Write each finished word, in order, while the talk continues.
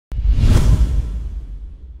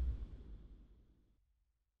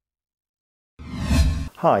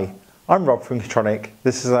Hi, I'm Rob from Kitronik.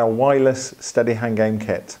 This is our wireless steady hand game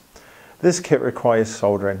kit. This kit requires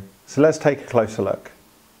soldering, so let's take a closer look.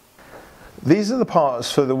 These are the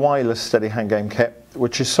parts for the wireless steady hand game kit,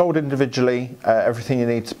 which is sold individually, everything you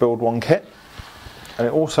need to build one kit. And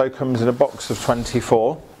it also comes in a box of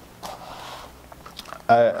 24.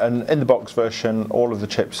 And in the box version, all of the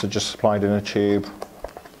chips are just supplied in a tube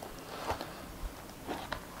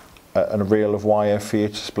and a reel of wire for you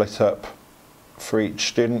to split up for each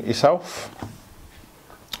student yourself.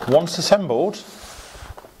 Once assembled,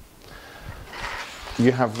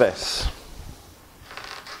 you have this.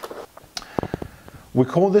 We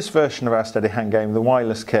call this version of our steady hand game the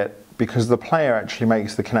wireless kit because the player actually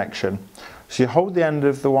makes the connection. So you hold the end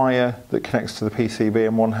of the wire that connects to the PCB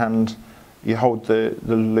in one hand, you hold the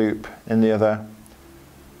loop in the other,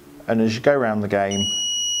 and as you go around the game,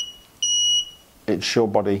 it's your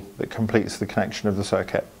body that completes the connection of the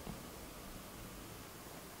circuit.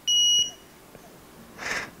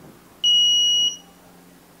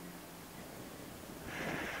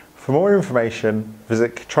 For more information,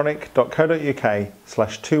 visit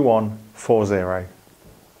kitronik.co.uk/2140.